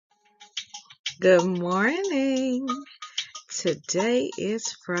Good morning. Today is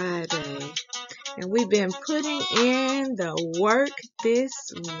Friday, and we've been putting in the work this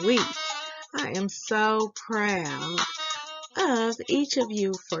week. I am so proud of each of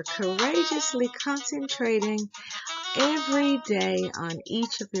you for courageously concentrating every day on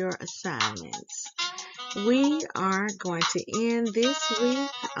each of your assignments. We are going to end this week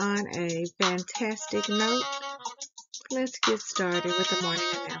on a fantastic note. Let's get started with the morning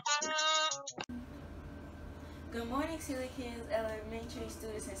announcement. Good morning, Scenic Hills Elementary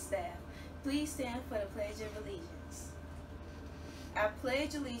students and staff. Please stand for the Pledge of Allegiance. I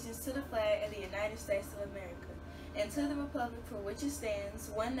pledge allegiance to the flag of the United States of America and to the republic for which it stands,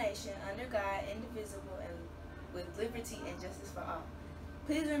 one nation, under God, indivisible, and with liberty and justice for all.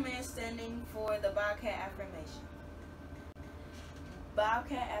 Please remain standing for the Bobcat affirmation.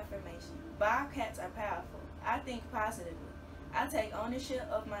 Bobcat affirmation. Bobcats are powerful. I think positively. I take ownership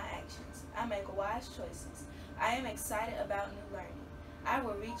of my actions. I make wise choices. I am excited about new learning. I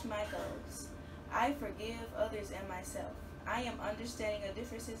will reach my goals. I forgive others and myself. I am understanding of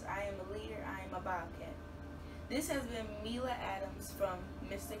differences. I am a leader. I am a Bobcat. This has been Mila Adams from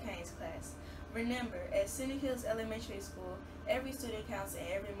Mr. Kane's class. Remember, at Scenic Hills Elementary School, every student counts and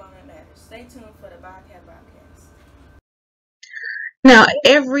every moment matters. Stay tuned for the Bobcats. Now,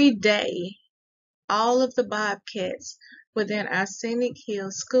 every day, all of the Bobcats within our Scenic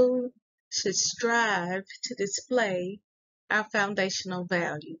Hills School should strive to display our foundational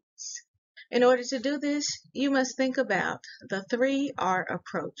values. In order to do this, you must think about the 3R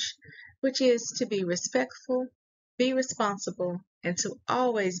approach, which is to be respectful, be responsible, and to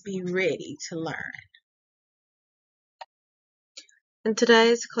always be ready to learn. In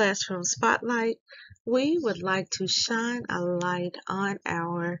today's classroom spotlight, we would like to shine a light on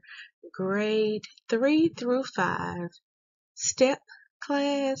our grade 3 through 5 STEP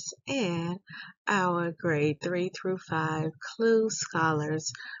class and our grade 3 through 5 CLUE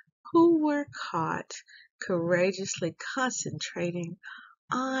scholars who were caught courageously concentrating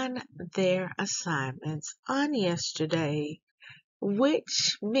on their assignments on yesterday,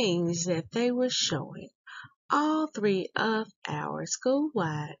 which means that they were showing all 3 of our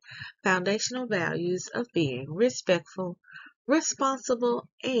school-wide foundational values of being respectful, responsible,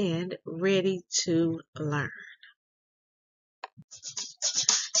 and ready to learn.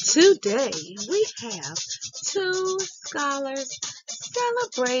 Today, we have 2 scholars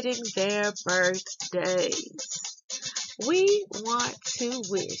celebrating their birthdays. We want to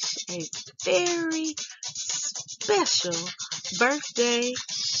wish a very special birthday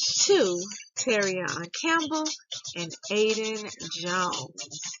to Terrion Campbell and Aiden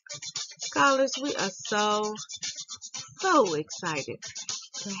Jones. Scholars, we are so excited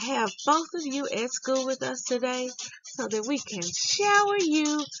to have both of you at school with us today so that we can shower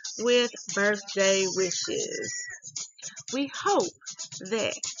you with birthday wishes. We hope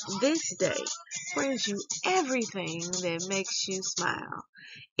that this day brings you everything that makes you smile.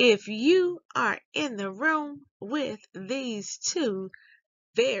 If you are in the room with these 2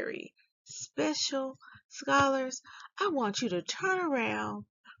 very special scholars, I want you to turn around,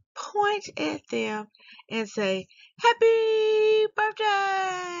 point at them, and say, "Happy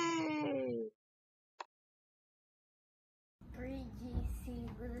birthday!" 3GC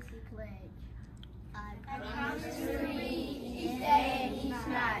Literacy Pledge. I promise to read each day and each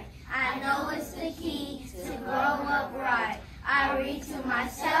night. I know it's the key to grow up right. I read to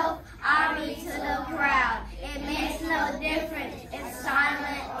myself, I read to the crowd. It makes no difference if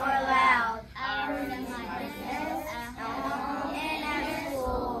silent or loud. I read at my desk, at home, and at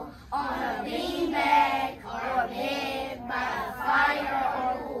school, on a beanbag or bed, by a fire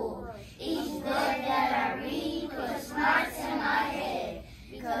or pool. Each book that I read puts smarts in my head,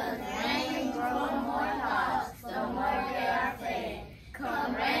 because rain grows more thoughts, the more they are fed.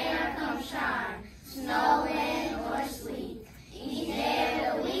 Come rain or come shine, snow, wind, or sleet. Each day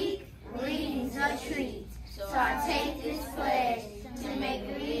of the week, reading's a treat. So I take this pledge to make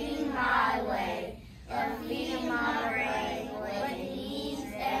reading my way, of feeding my brain what it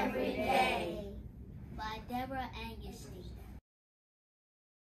needs every day. By Deborah Angus.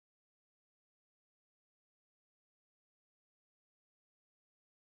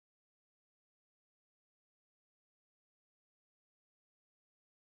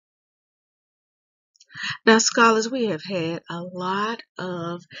 Now, scholars, we have had a lot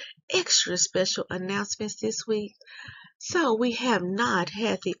of extra special announcements this week, so we have not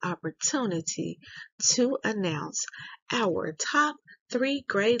had the opportunity to announce our top 3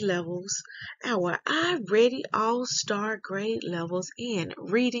 grade levels, our iReady All-Star grade levels in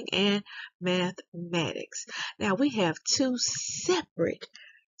reading and mathematics. Now, we have 2 separate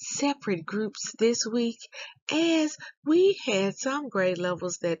separate groups this week as we had some grade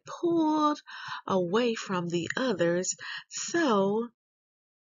levels that pulled away from the others. So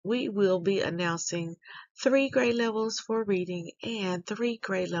we will be announcing 3 grade levels for reading and 3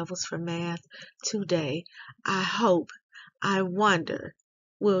 grade levels for math today. I wonder,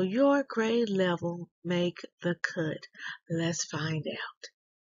 will your grade level make the cut? Let's find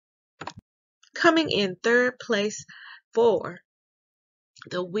out. Coming in third place for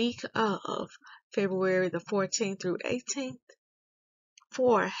the week of February the 14th through 18th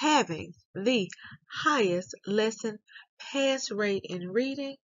for having the highest lesson pass rate in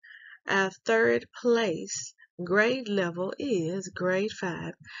reading. Our third place grade level is grade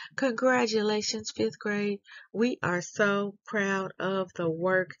 5. Congratulations, 5th grade. We are so proud of the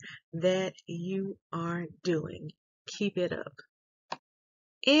work that you are doing. Keep it up.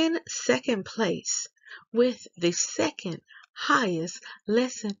 In second place, with the second highest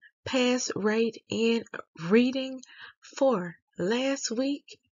lesson pass rate in reading for last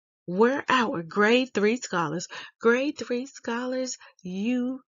week, were our grade 3 scholars. Grade 3 scholars,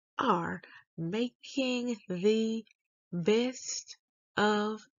 you are making the best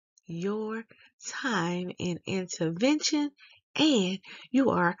of your time in intervention, and you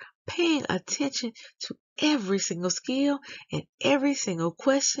are paying attention to every single skill and every single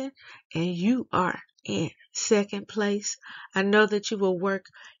question, and you are in second place. I know that you will work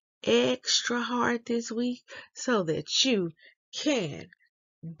extra hard this week so that you can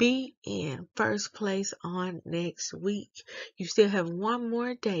be in first place on next week. You still have one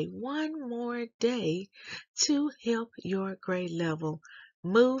more day to help your grade level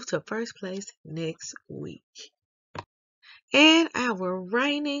move to first place next week. And our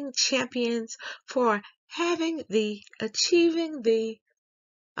reigning champions for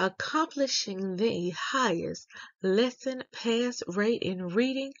accomplishing the highest lesson pass rate in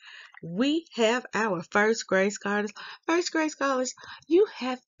reading, we have our first grade scholars. First grade scholars, you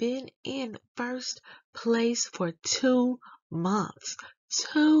have been in first place for 2 months.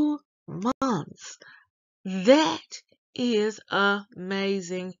 2 months. That is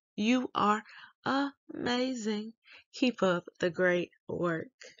amazing. You are amazing. Keep up the great work.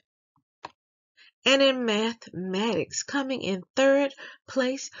 And in mathematics, coming in third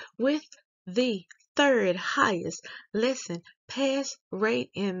place with the third highest lesson pass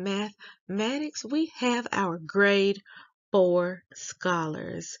rate in mathematics, we have our grade 4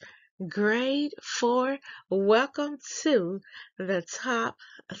 scholars. Grade 4, welcome to the top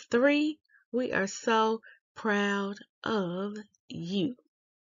 3. We are so proud of you.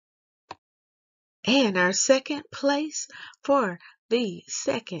 And our second place for the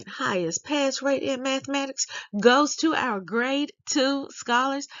second highest pass rate in mathematics goes to our grade 2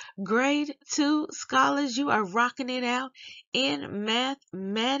 scholars. Grade 2 scholars, you are rocking it out in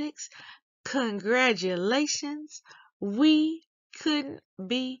mathematics. Congratulations. We couldn't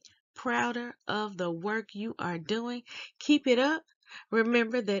be prouder of the work you are doing. Keep it up.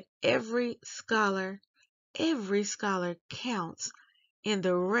 Remember that every scholar counts in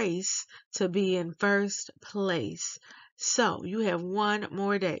the race to be in first place. So you have one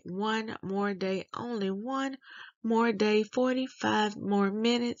more day, only one more day, 45 more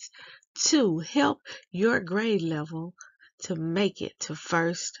minutes to help your grade level to make it to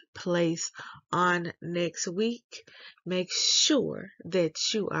first place on next week. Make sure that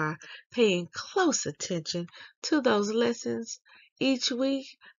you are paying close attention to those lessons each week,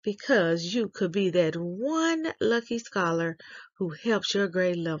 because you could be that one lucky scholar who helps your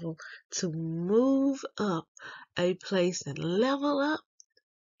grade level to move up a place and level up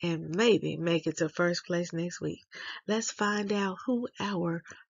and maybe make it to first place next week. Let's find out who our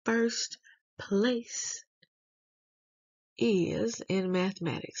first place is in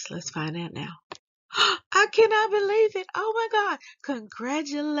mathematics. Let's find out now. I cannot believe it. Oh my God.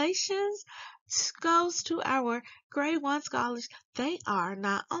 Congratulations goes to our grade 1 scholars. They are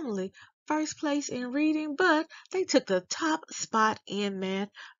not only first place in reading, but they took the top spot in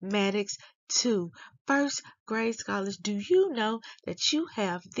mathematics too. First grade scholars, do you know that you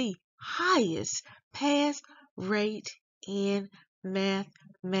have the highest pass rate in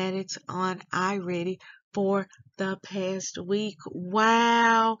mathematics on iReady for the past week?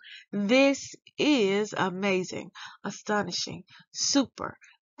 Wow, this is amazing, astonishing, super,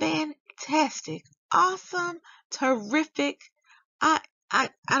 fantastic, awesome, terrific. I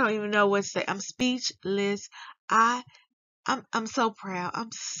don't even know what to say. I'm speechless. I'm so proud. I'm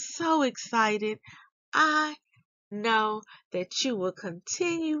so excited. I know that you will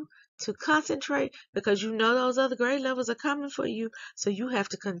continue to concentrate because you know those other grade levels are coming for you. So you have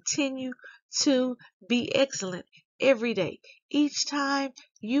to continue to be excellent every day. Each time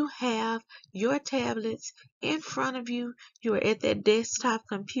you have your tablets in front of you, you are at that desktop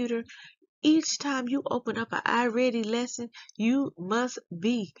computer. Each time you open up an iReady lesson, you must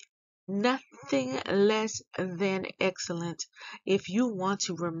be nothing less than excellent if you want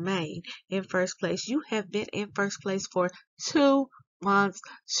to remain in first place. You have been in first place for 2 months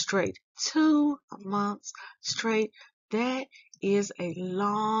straight. 2 months straight. That is a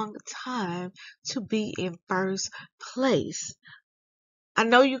long time to be in first place. I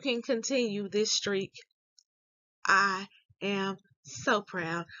know you can continue this streak. I am so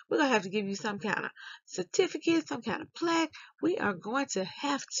proud. We're going to have to give you some kind of certificate, some kind of plaque. We are going to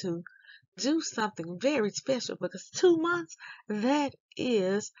have to do something very special because 2 months, that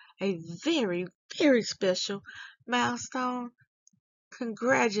is a very, very special milestone.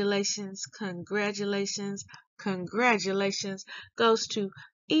 Congratulations, congratulations, congratulations goes to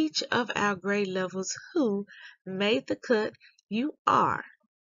each of our grade levels who made the cut. You are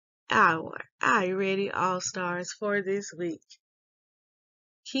our iReady All-Stars for this week.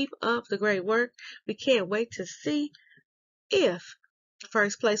 Keep up the great work. We can't wait to see if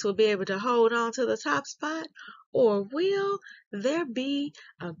first place will be able to hold on to the top spot, or will there be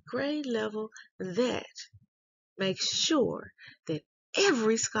a grade level that makes sure that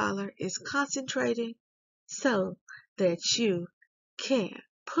every scholar is concentrating so that you can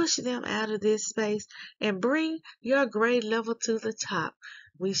push them out of this space and bring your grade level to the top.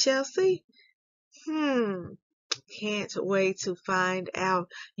 We shall see. Can't wait to find out.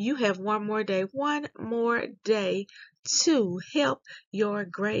 You have one more day to help your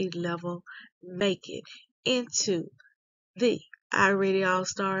grade level make it into the iReady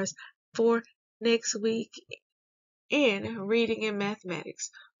All-Stars for next week in reading and mathematics.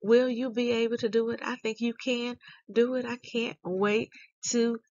 Will you be able to do it? I think you can do it. I can't wait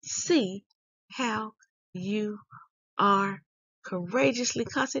to see how you are courageously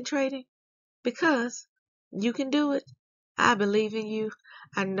concentrating, because you can do it. I believe in you.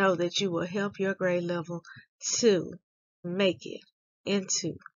 I know that you will help your grade level to make it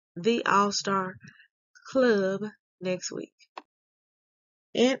into the All-Star Club next week.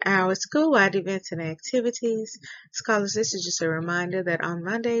 In our school-wide events and activities, scholars, this is just a reminder that on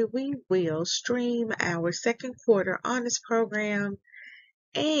Monday we will stream our second quarter honors program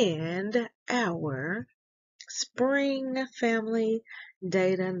and our Spring Family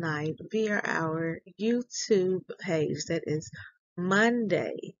Data Night via our YouTube page. That is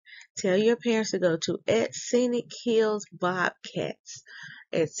Monday. Tell your parents to go to @Scenic Hills Bobcats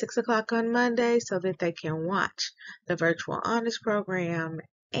at 6 o'clock on Monday so that they can watch the virtual honors program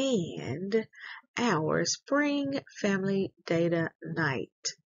and our Spring Family Data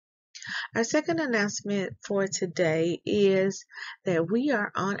Night. Our second announcement for today is that we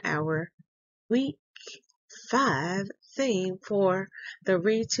are on our week 5 theme for the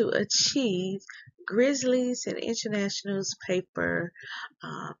Read to Achieve Grizzlies and International's paper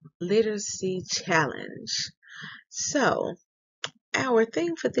literacy challenge. So our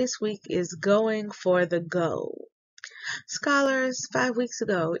theme for this week is going for the goal. Scholars, 5 weeks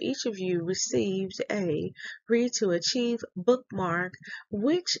ago, each of you received a Read to Achieve bookmark,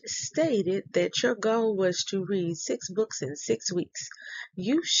 which stated that your goal was to read 6 books in 6 weeks.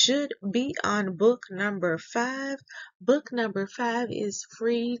 You should be on book number 5. Book number 5 is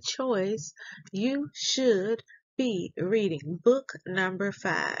free choice. You should be reading book number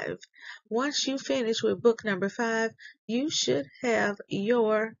 5. Once you finish with book number 5, you should have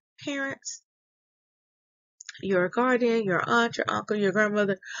your parents, your guardian, your aunt, your uncle, your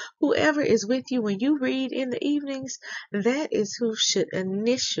grandmother, whoever is with you when you read in the evenings, that is who should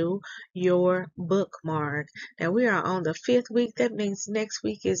initial your bookmark. Now we are on the 5th week. That means next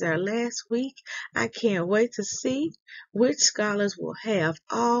week is our last week. I can't wait to see which scholars will have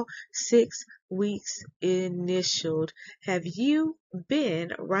all 6 weeks initialed. Have you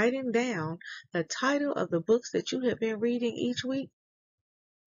been writing down the title of the books that you have been reading each week?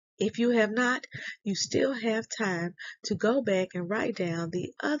 If you have not, you still have time to go back and write down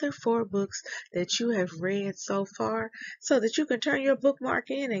the other 4 books that you have read so far so that you can turn your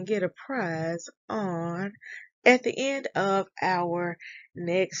bookmark in and get a prize at the end of our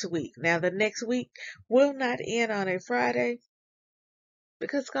next week. Now, the next week will not end on a Friday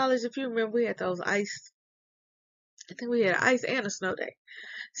because, scholars, if you remember, we had those I think we had ice and a snow day.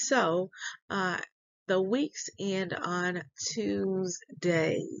 So, the weeks end on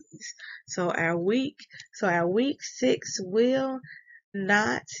Tuesdays. So our week 6 will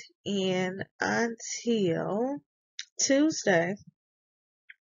not end until Tuesday,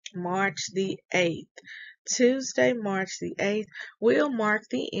 March the 8th. Tuesday, March the 8th, will mark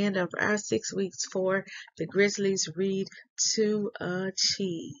the end of our 6 weeks for the Grizzlies Read to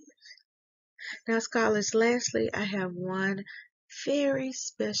Achieve. Now, scholars, lastly, I have one very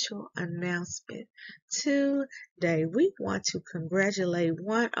special announcement. Today, we want to congratulate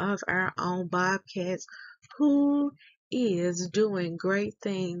one of our own Bobcats who is doing great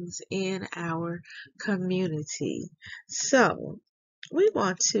things in our community. So, we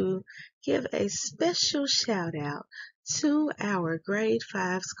want to give a special shout out to our grade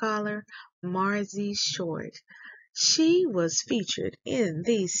 5 scholar, Marzie Short. She was featured in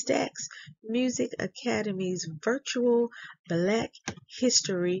the Stax Music Academy's virtual Black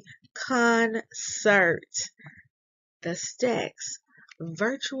History concert. The Stax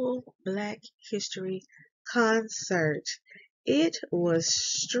virtual Black History concert. It was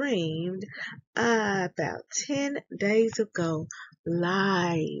streamed about 10 days ago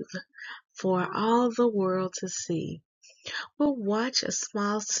live for all the world to see. We'll watch a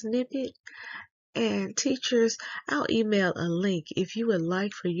small snippet, and teachers, I'll email a link if you would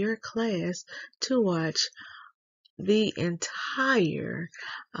like for your class to watch the entire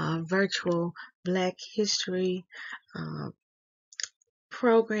virtual Black History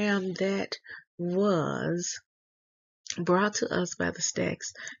program that was brought to us by the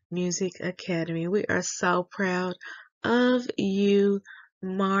Stax Music Academy. We are so proud of you,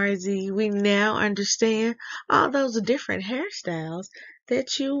 Marzie. We now understand all those different hairstyles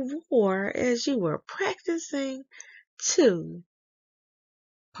that you wore as you were practicing to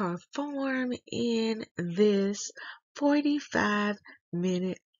perform in this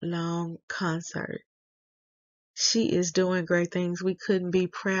 45-minute long concert. She is doing great things. We couldn't be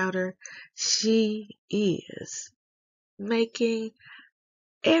prouder. She is making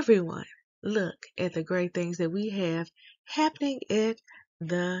everyone look at the great things that we have happening at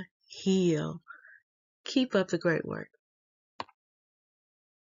the Hill. Keep up the great work.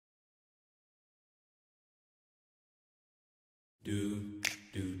 Girl,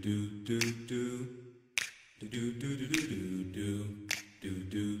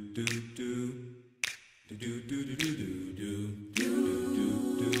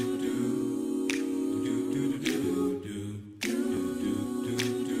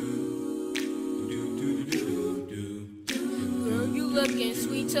 you looking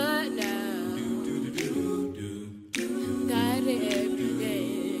sweeter now. Got it every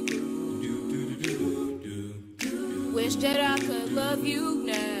day. Wish that I could love you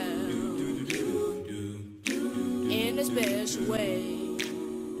now in a special way.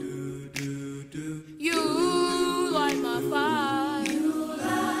 You light my fire.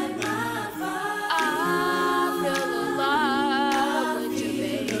 I feel alive with you,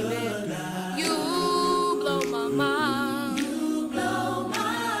 baby. You blow my mind.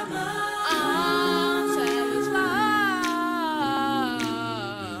 I'm satisfied.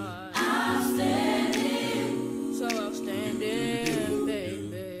 So outstanding,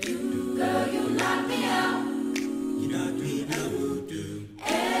 baby. Girl, you knock me out.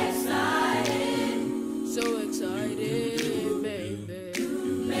 So excited, baby.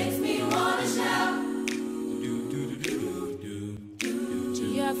 Makes me wanna shout.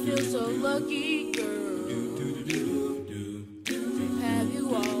 Gee, I feel so lucky, girl, to have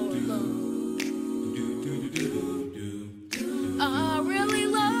you all alone. I really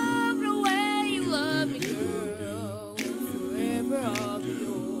love the way you love me, girl. Forever I'll be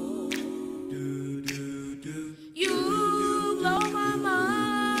yours. You blow my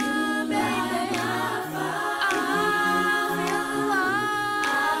mind, baby. I feel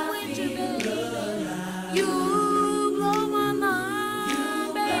alive with you, baby. You blow my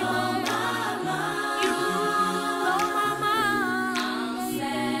mind, baby. You blow my mind. You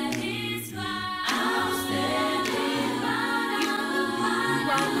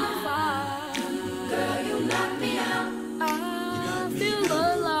blow my fire. Girl, you knock me out. I feel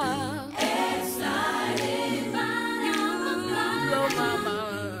alive. Excited by You blow my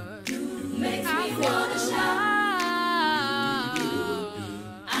mind. makes I me feel wanna shout.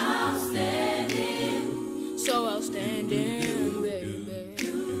 alive. Outstanding. So outstanding, baby.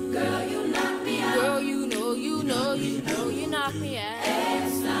 Girl, you knock me out. Girl, you knock me out.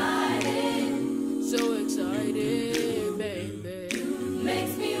 Excited. So excited, baby.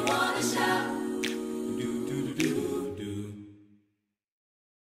 Makes me wanna shout.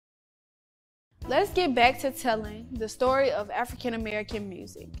 Let's get back to telling the story of African American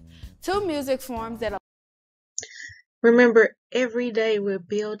music. Two music forms that Remember, every day we're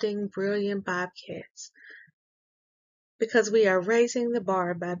building brilliant Bobcats because we are raising the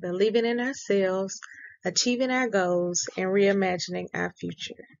bar by believing in ourselves, achieving our goals, and reimagining our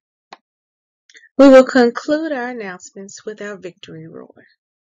future. We will conclude our announcements with our victory roar.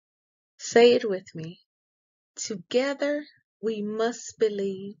 Say it with me. Together we must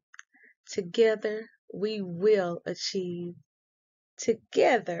believe. Together we will achieve.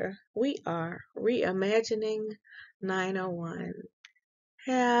 Together we are reimagining 901.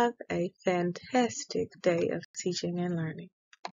 Have a fantastic day of teaching and learning.